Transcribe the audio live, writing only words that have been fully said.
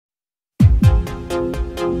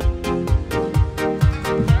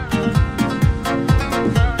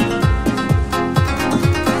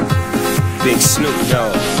Snoop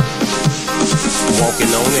Dogg,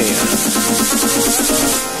 walking on air.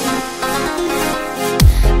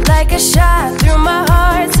 Like a shot through my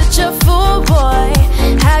heart, such a fool, boy.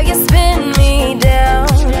 How you spin me down.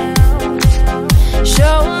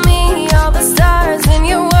 Show me all the stars in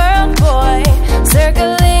your world, boy.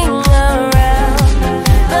 Circle